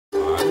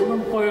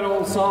going to play an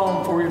old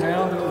song for you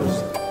now that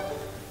was,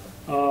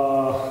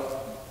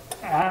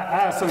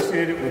 I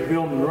associate it with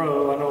Bill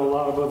Monroe. I know a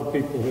lot of other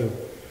people have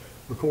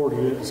recorded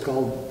it. It's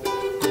called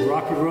the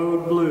Rocky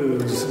Road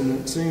Blues, and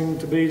it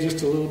seemed to be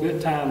just a little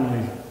bit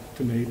timely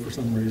to me for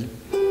some reason.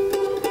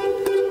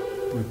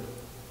 With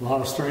a lot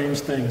of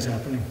strange things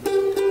happening.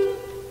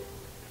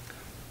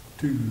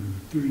 2,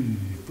 3,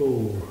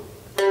 4.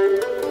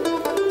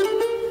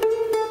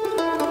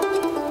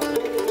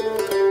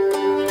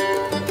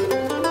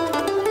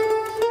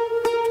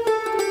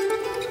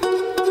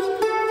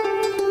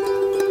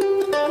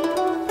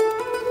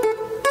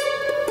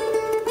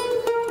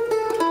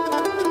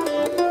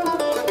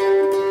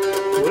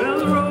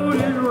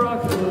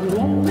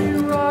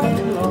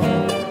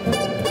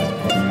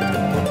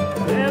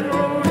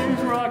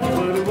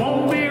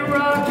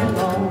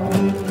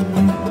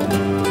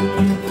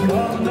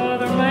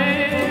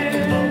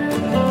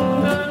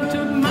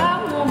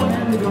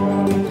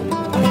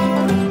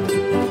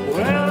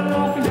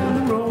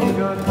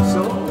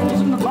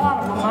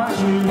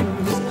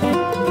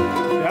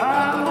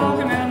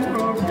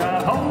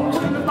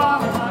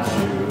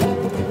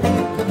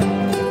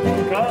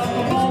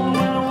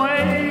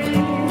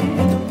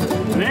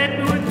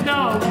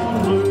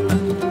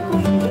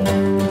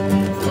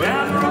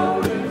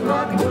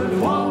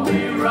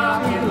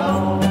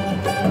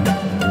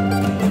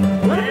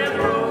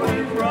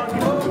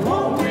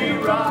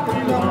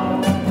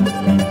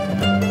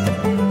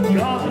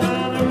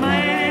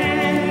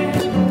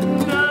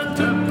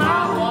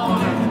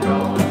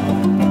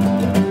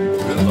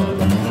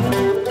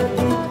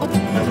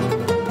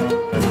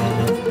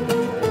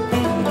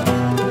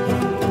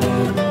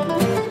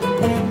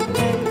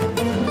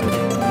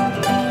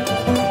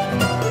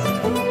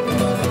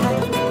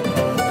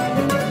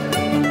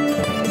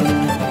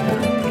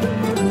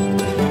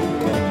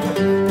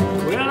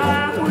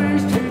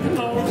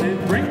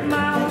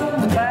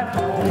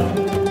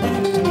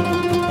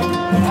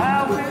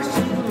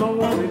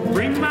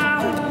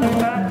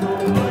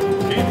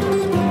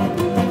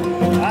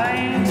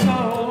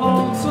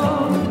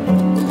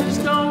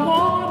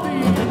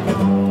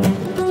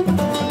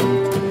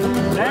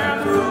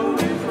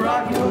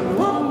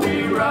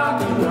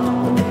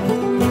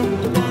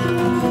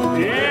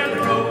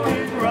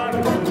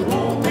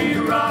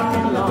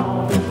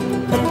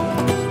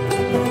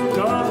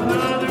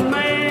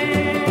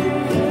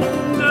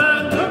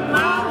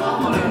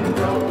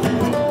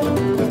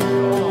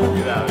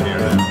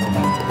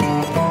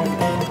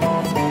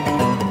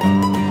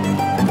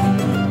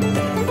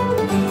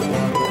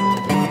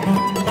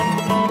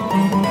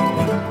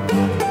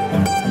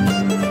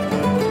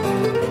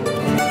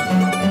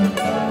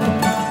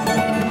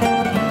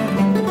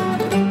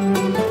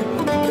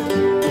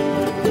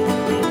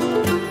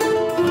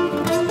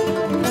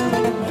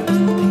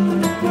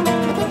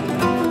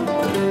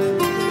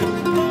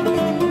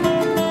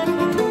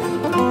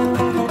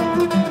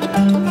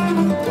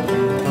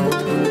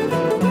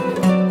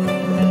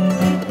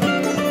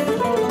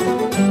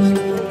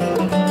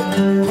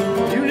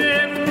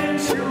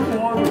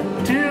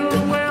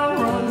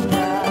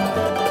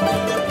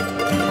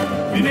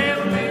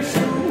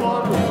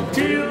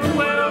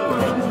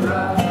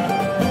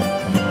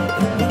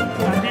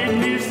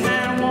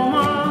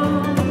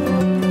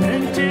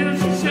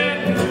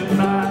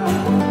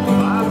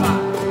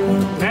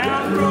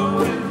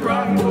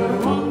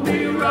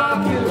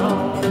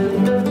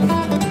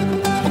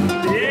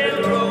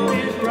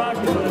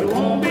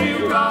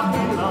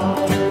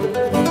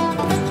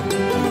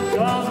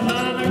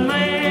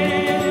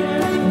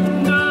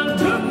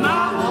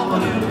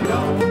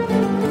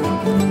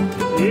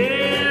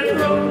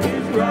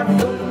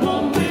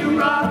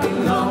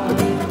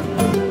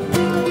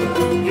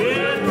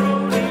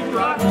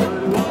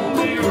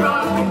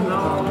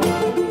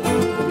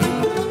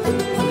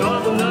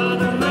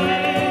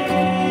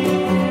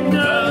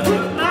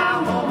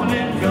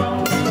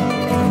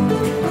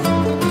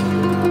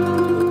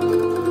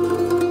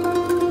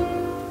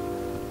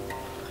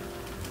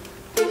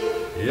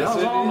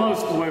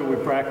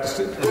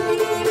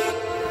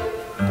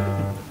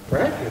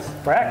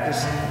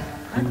 Practice.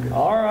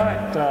 All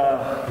right.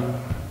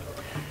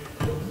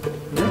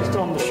 Next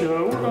on the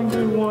show, we're going to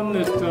do one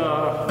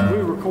that we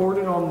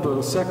recorded on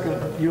the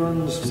second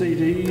Yun's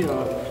CD,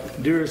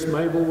 Dearest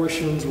Mabel,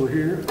 Wish Yuns Were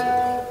Here.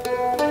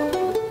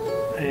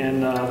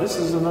 And this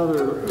is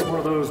another one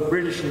of those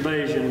British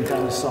invasion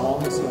kind of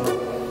songs.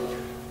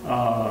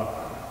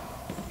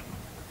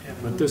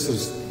 But this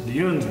is the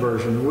Yun's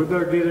version. We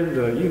better get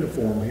into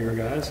uniform here,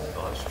 guys.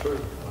 Oh, that's true.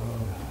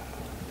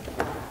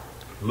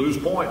 Lose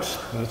points.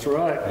 That's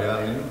right.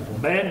 Yeah.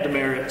 Band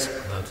demerits.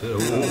 That's it. Ooh.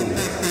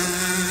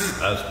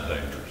 That's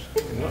dangerous.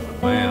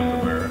 Band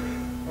demerit.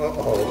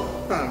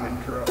 Uh-oh. I'm in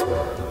trouble.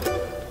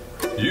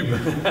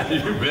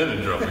 You've been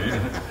in trouble.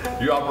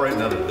 You operating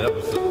at a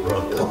deficit,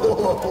 brother.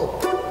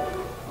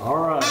 All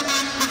right.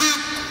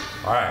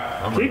 All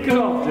right. I'm Kick it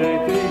off,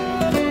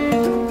 JP.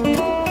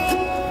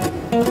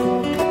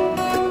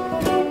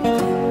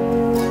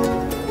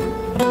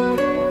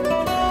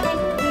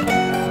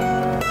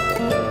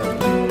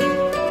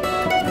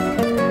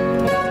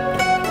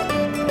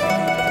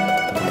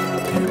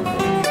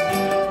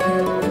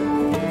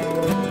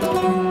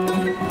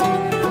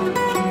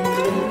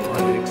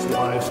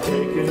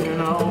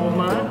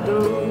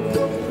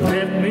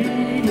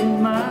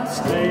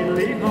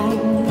 safely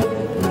home,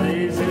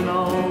 blazing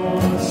on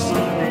a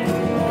sunny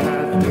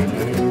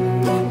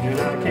afternoon. And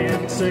I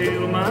can't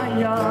sail my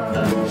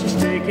yacht, she's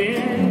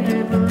taking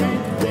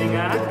everything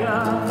I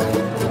got.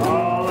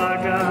 All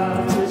I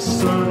got is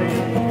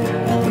sunny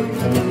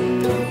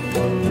afternoon.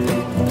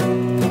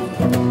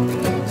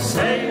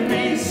 Save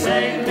me,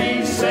 save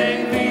me,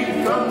 save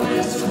me from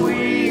this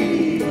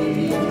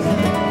squeeze.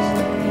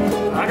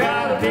 I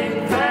got a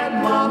big fat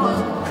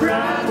mama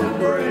trying to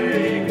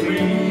break me.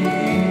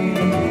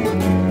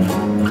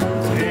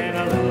 And I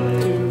love to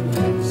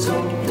live so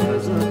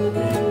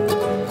pleasantly,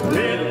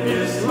 live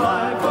this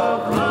life of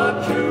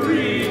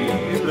luxury,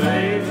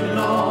 blazing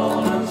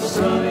on a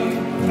sunny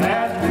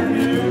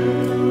afternoon.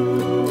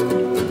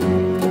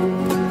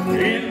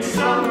 In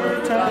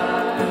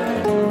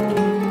summertime,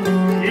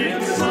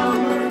 in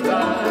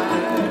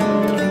summertime,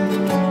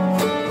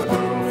 my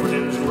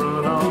girlfriend's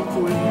run off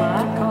with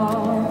my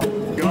car,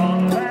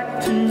 gone back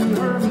to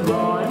her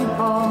ma and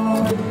pa,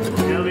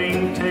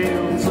 telling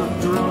tales of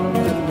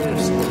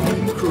drunkenness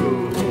and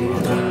cruelty.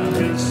 I'm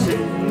just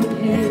sitting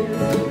here,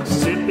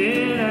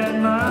 sipping at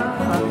my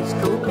ice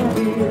cold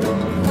beer,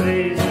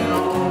 blazing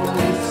on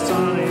this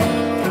sunny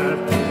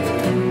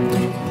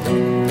afternoon.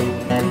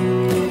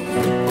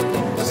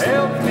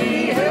 Help me,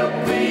 help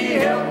me,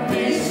 help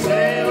me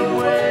sail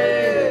away.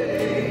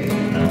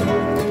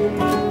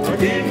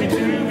 Give me 2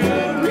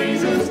 good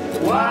reasons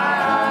why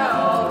I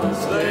ought to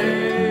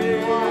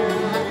stay.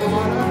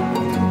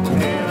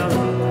 And I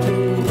love to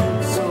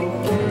live so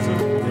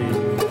pleasantly,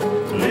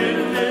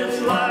 live this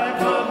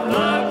life of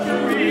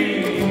luxury,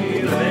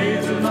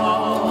 blazing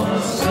on a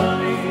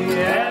sunny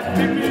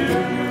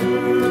afternoon.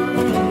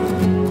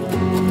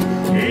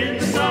 In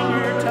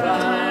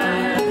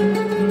summertime,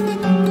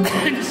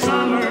 in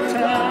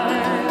summertime.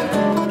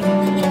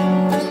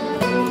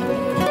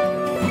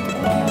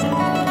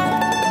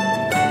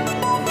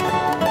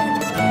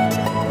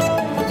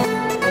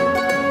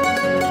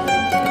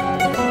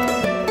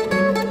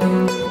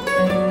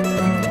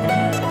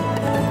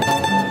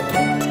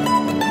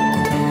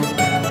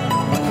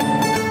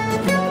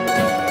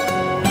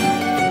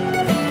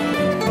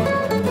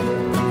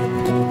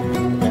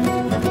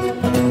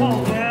 Come on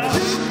now.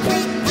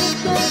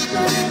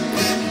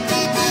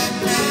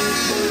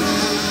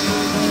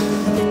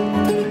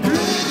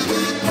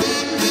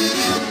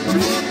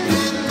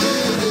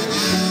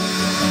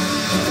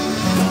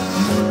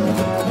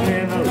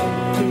 And I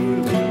love to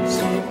be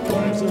so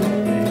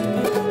pleasantly,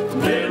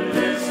 live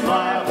this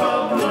life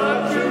of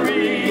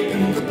luxury,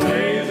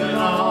 blazing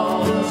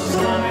on a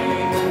sunny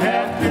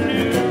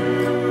afternoon.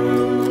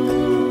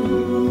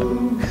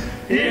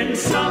 In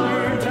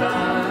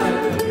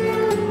summertime,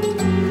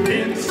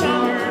 in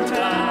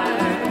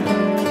summertime,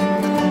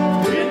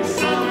 in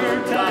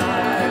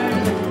summertime,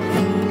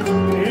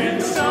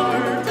 in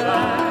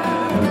summertime.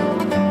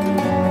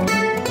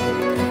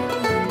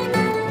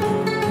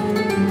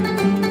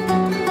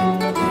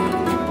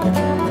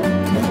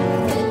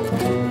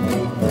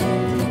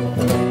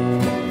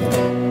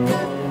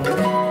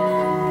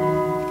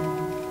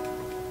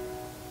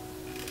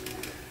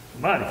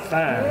 Mighty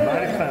fine,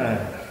 mighty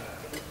fine.